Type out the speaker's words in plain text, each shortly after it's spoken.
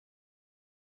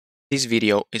This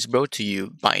video is brought to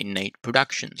you by Nate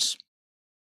Productions.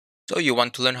 So you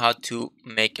want to learn how to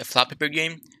make a Flappy Bird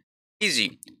game?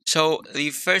 Easy. So the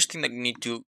first thing that you need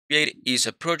to create is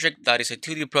a project that is a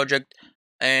 2D project,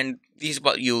 and this is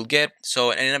what you'll get.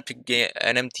 So an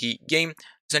empty game,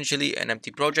 essentially an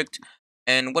empty project.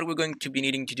 And what we're going to be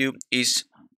needing to do is,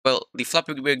 well, the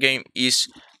Flappy Bird game is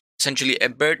essentially a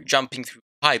bird jumping through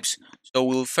pipes. So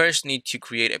we'll first need to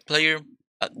create a player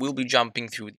that will be jumping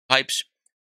through the pipes.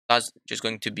 That's just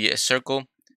going to be a circle,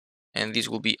 and this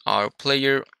will be our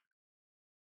player,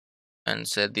 and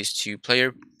set this to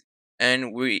player.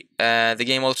 And the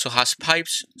game also has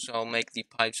pipes, so I'll make the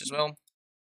pipes as well.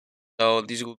 So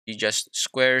these will be just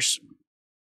squares,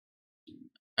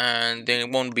 and they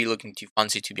won't be looking too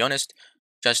fancy, to be honest.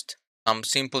 Just some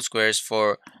simple squares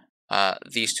for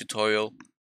this tutorial.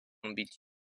 Won't be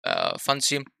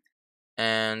fancy,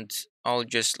 and I'll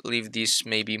just leave this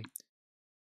maybe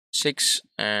 6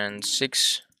 and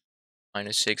 6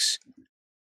 minus 6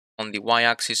 on the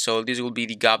y-axis. So this will be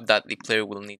the gap that the player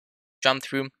will need to jump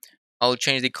through. I'll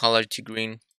change the color to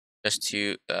green just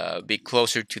to be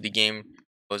closer to the game,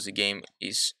 because the game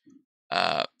is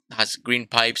has green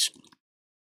pipes.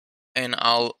 And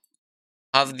I'll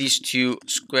have these two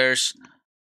squares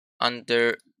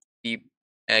under the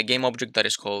game object that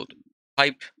is called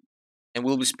pipe, and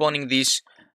we'll be spawning these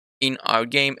in our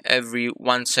game every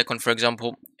 1 second, for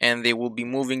example, and they will be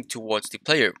moving towards the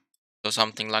player. So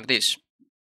something like this.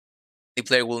 The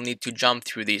player will need to jump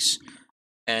through this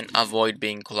and avoid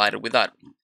being collided with that.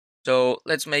 So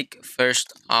let's make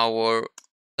first our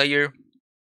player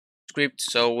script.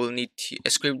 So we'll need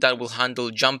a script that will handle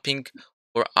jumping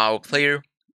for our player.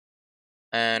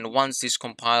 And once this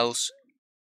compiles,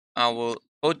 I will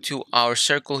go to our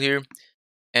circle here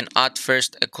and add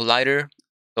first a collider.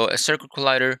 So a circle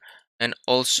collider and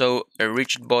also a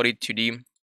rigid body 2D.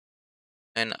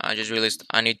 And I just realized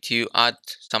I need to add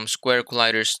some square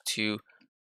colliders to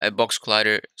a box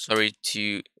collider, sorry,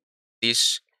 to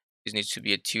this. This needs to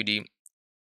be a 2D.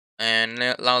 And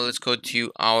now let's go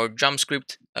to our jump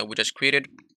script that we just created.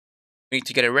 We need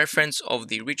to get a reference of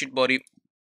the rigid body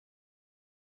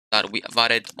that we have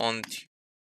added onto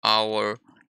our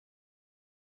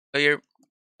player.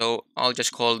 So I'll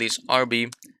just call this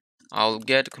RB. I'll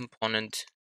get component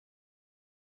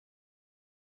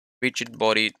rigid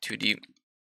body 2D.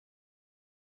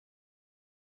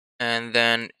 And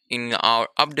then in our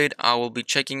update, I will be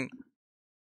checking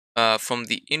from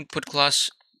the input class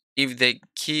if the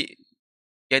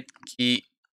get key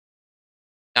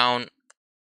down,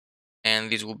 and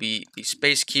this will be the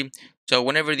space key. So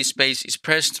whenever the space is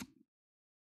pressed,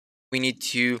 we need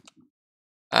to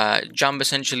jump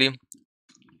essentially.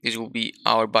 This will be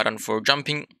our button for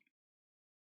jumping.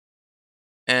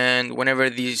 And whenever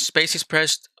the space is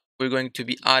pressed, we're going to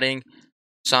be adding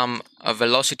some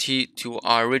velocity to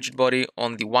our rigid body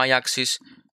on the y-axis.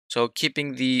 So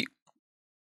keeping the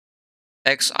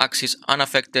x-axis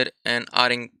unaffected and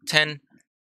adding 10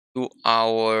 to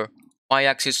our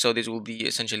y-axis. So this will be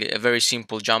essentially a very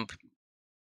simple jump,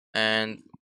 and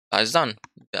that's done.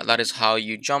 That is how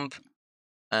you jump.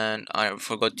 And I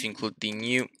forgot to include the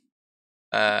new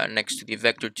next to the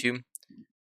vector 2.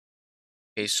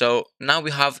 Okay, so now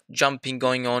we have jumping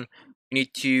going on. We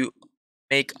need to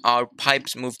make our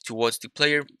pipes move towards the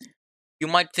player. You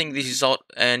might think this is all,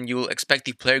 and you'll expect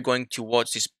the player going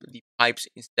towards the pipes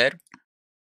instead,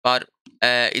 but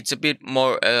it's a bit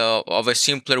more of a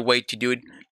simpler way to do it.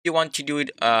 If you want to do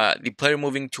it, the player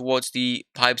moving towards the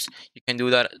pipes, you can do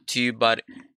that too, but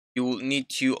you will need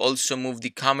to also move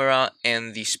the camera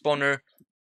and the spawner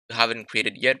you haven't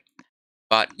created yet.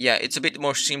 But yeah, it's a bit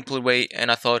more simple way, and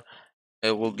I thought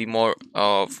it will be more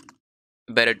of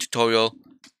a better tutorial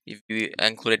if you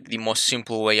included the most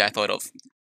simple way I thought of.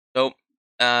 So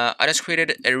I just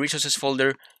created a resources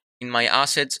folder in my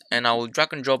assets, and I will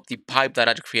drag and drop the pipe that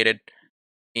I created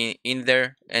in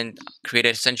there and create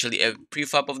essentially a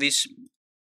prefab of this,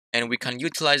 and we can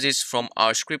utilize this from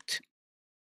our script.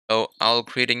 So I'll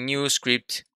create a new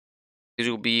script. This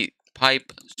will be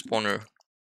pipe spawner,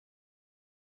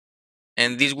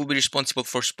 and this will be responsible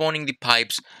for spawning the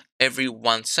pipes every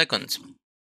 1 second.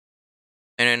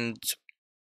 And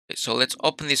so let's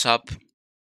open this up,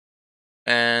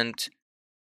 and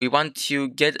we want to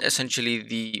get essentially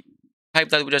the pipe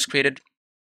that we just created,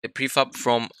 the prefab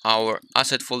from our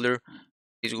asset folder.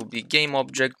 This will be game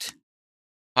object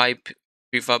pipe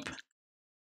prefab,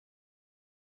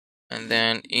 and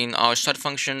then in our start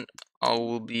function, I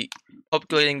will be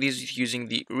populating this using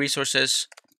the resources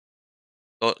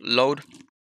load,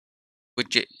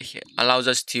 which allows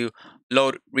us to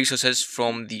load resources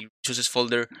from the resources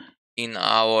folder in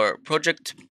our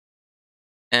project.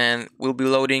 and we'll be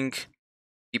loading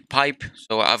the pipe.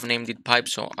 So I've named it pipe,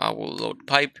 so I will load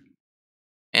pipe,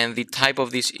 and the type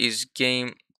of this is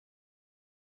game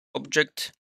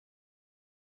object,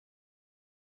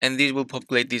 and this will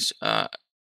populate this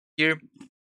here,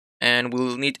 and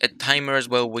we'll need a timer as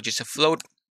well, which is a float,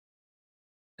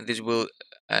 and this will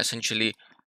essentially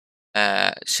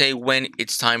say when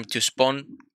it's time to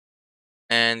spawn,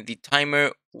 and the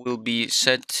timer will be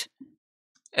set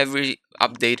every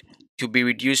update to be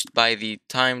reduced by the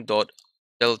time dot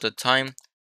delta time,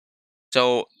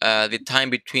 so the time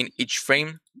between each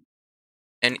frame.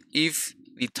 And if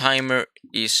the timer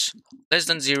is less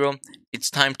than 0, it's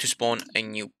time to spawn a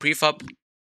new prefab.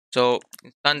 So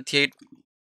instantiate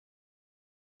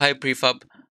pipe prefab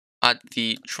at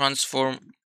the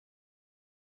transform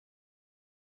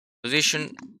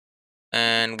position,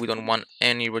 and we don't want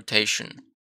any rotation.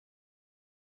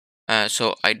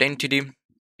 So identity,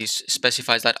 this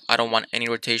specifies that I don't want any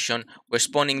rotation. We're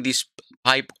spawning this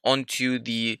pipe onto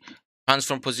the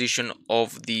transform position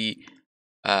of the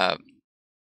uh,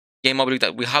 game object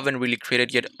that we haven't really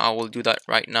created yet. I will do that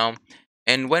right now.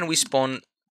 And when we spawn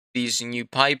this new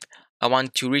pipe, I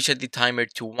want to reset the timer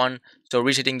to 1. So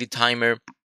resetting the timer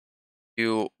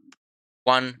to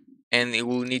 1, and it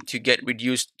will need to get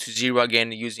reduced to 0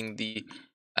 again using the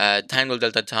time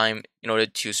delta time in order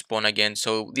to spawn again.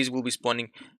 So this will be spawning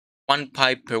 1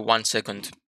 pipe per 1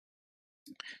 second.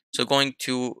 So going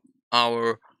to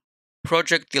our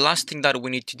project, the last thing that we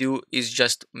need to do is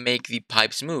just make the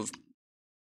pipes move.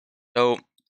 So,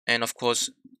 and of course,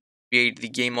 create the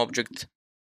game object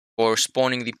for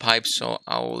spawning the pipes. So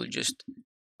I will just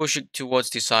push it towards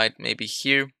the side, maybe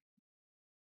here,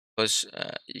 because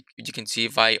you can see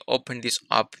if I open this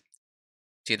up,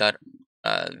 see that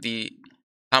the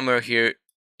camera here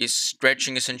is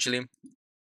stretching essentially.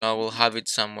 I will have it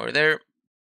somewhere there.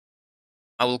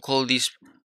 I will call this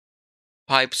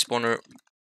pipe spawner,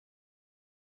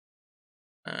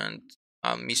 and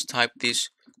I mistyped this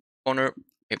spawner.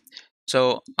 Okay.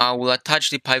 So I will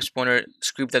attach the pipe spawner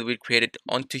script that we created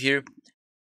onto here.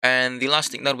 And the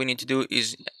last thing that we need to do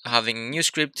is having a new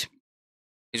script.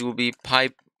 This will be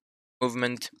pipe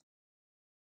movement,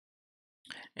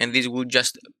 and this will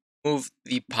just move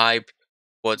the pipe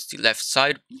towards the left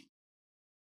side.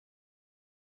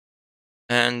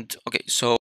 And okay,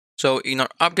 so in our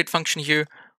update function here,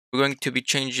 we're going to be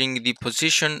changing the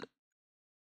position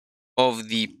of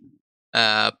the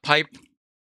pipe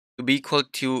to be equal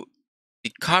to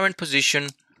the current position,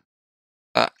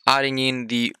 adding in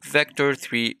the vector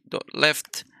 3 dot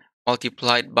left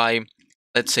multiplied by,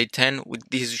 let's say, 10.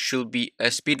 This should be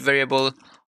a speed variable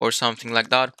or something like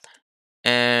that,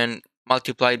 and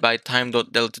multiplied by time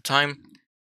dot delta time.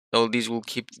 So this will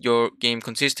keep your game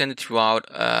consistent throughout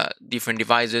different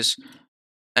devices.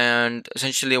 And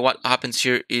essentially what happens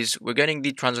here is we're getting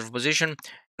the transfer position,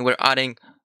 and we're adding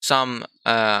some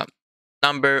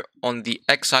number on the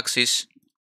x-axis,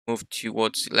 move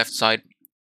towards the left side.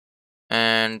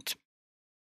 And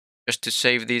just to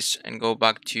save this and go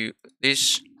back to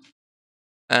this,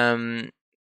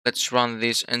 let's run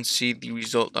this and see the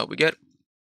result that we get.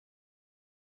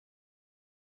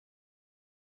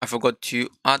 I forgot to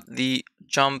add the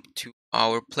jump to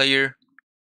our player,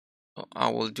 so I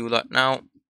will do that now.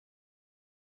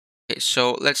 Okay,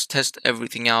 so let's test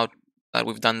everything out that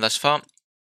we've done thus far.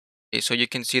 Okay, so you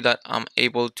can see that I'm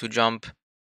able to jump,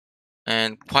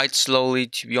 and quite slowly,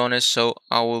 to be honest. So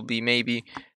I will be maybe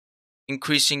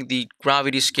increasing the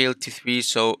gravity scale to 3,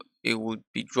 so it would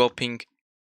be dropping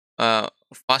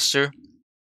faster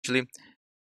actually.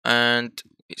 And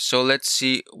so let's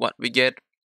see what we get.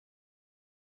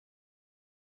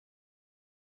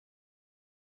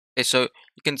 Okay, so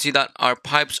you can see that our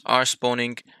pipes are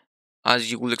spawning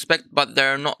as you would expect, but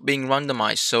they're not being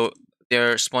randomized, so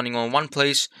they're spawning on one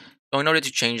place. So in order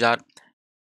to change that,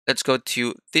 let's go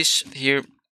to this here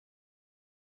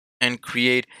and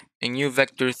create a new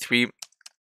vector 3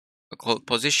 called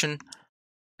position,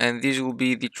 and this will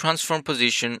be the transform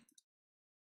position,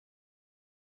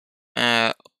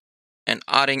 and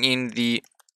adding in the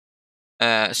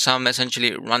some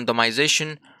essentially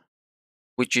randomization,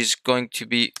 which is going to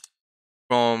be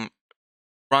from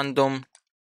random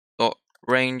dot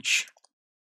range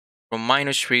from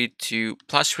 -3 to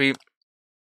 +3,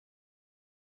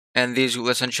 and this will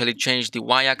essentially change the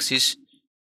y-axis to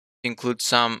include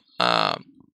some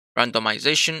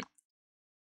randomization.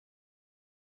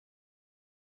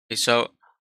 Okay, so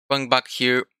going back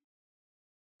here,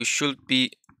 we should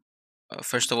be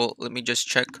first of all, let me just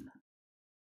check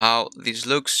how this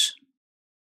looks.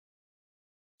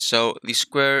 So the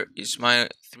square is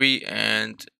 -3,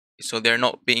 and so they're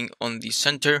not being on the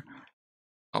center.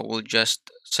 I will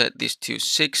just set this to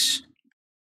 6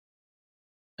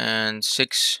 and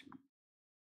 6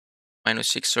 minus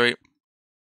 6, sorry,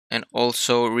 and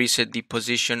also reset the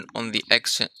position on the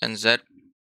X and Z,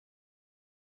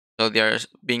 so they are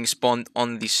being spawned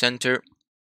on the center.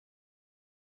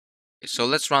 So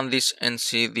let's run this and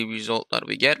see the result that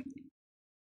we get.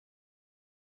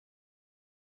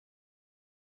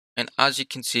 And as you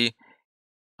can see,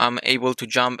 I'm able to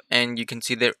jump, and you can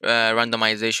see the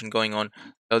randomization going on.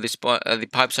 So the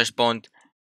pipes are spawned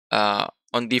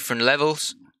on different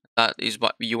levels. That is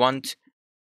what you want.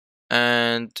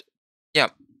 And yeah,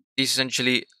 this is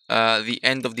essentially the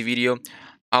end of the video.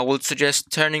 I would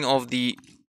suggest turning off the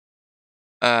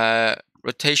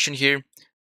rotation here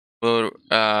for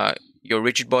your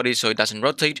rigid body so it doesn't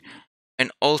rotate.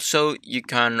 And also you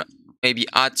can maybe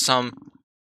add some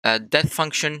death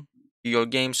function to your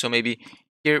game. So maybe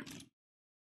here,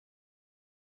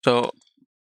 so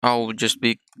I'll just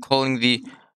be calling the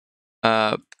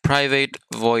private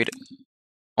void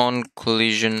on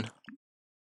collision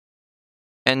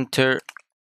enter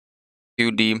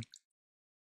qd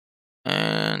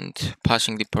and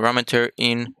passing the parameter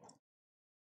in.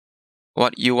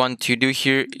 What you want to do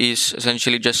here is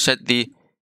essentially just set the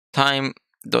time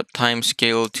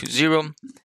scale to 0,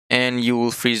 and you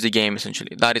will freeze the game.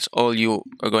 Essentially, that is all you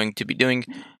are going to be doing.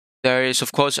 There is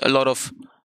of course a lot of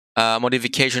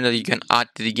modification that you can add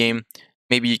to the game.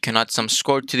 Maybe you can add some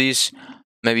score to this.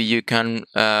 Maybe you can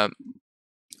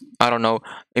I don't know,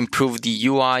 improve the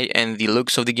UI and the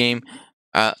looks of the game.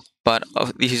 But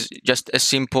this is just a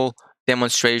simple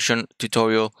demonstration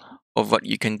tutorial of what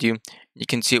you can do. You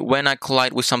can see when I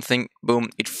collide with something, boom,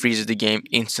 it freezes the game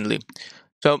instantly.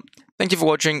 So thank you for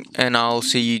watching, and I'll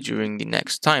see you during the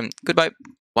next time. Goodbye.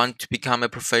 Want to become a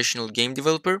professional game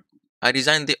developer? I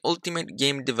designed the ultimate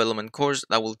game development course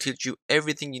that will teach you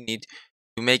everything you need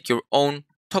to make your own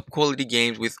top quality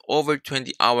games with over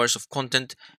 20 hours of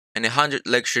content and 100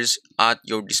 lectures at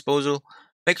your disposal.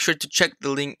 Make sure to check the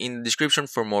link in the description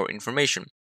for more information.